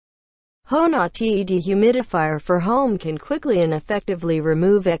Honati dehumidifier for home can quickly and effectively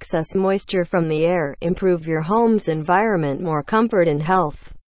remove excess moisture from the air, improve your home's environment, more comfort and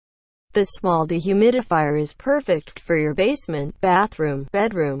health. This small dehumidifier is perfect for your basement, bathroom,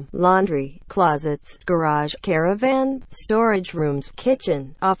 bedroom, laundry, closets, garage, caravan, storage rooms,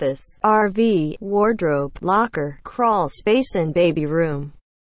 kitchen, office, RV, wardrobe, locker, crawl space and baby room.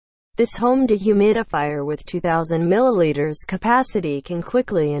 This home dehumidifier with 2,000 milliliters capacity can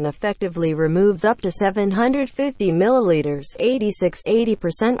quickly and effectively removes up to 750 milliliters,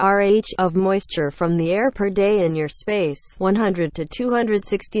 80% RH of moisture from the air per day in your space, 100 to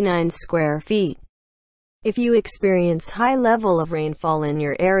 269 square feet. If you experience high level of rainfall in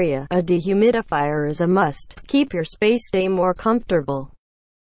your area, a dehumidifier is a must. Keep your space stay more comfortable.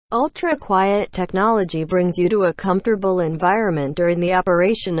 Ultra-quiet technology brings you to a comfortable environment during the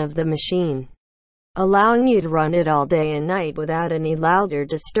operation of the machine, allowing you to run it all day and night without any loud or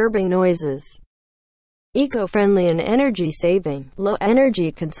disturbing noises. Eco-friendly and energy-saving, low energy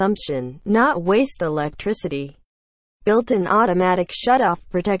consumption, not waste electricity. Built-in automatic shut-off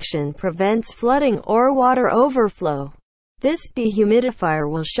protection prevents flooding or water overflow. This dehumidifier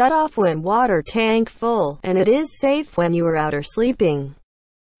will shut off when water tank full, and it is safe when you are out or sleeping.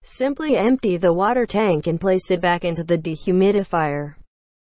 Simply empty the water tank and place it back into the dehumidifier.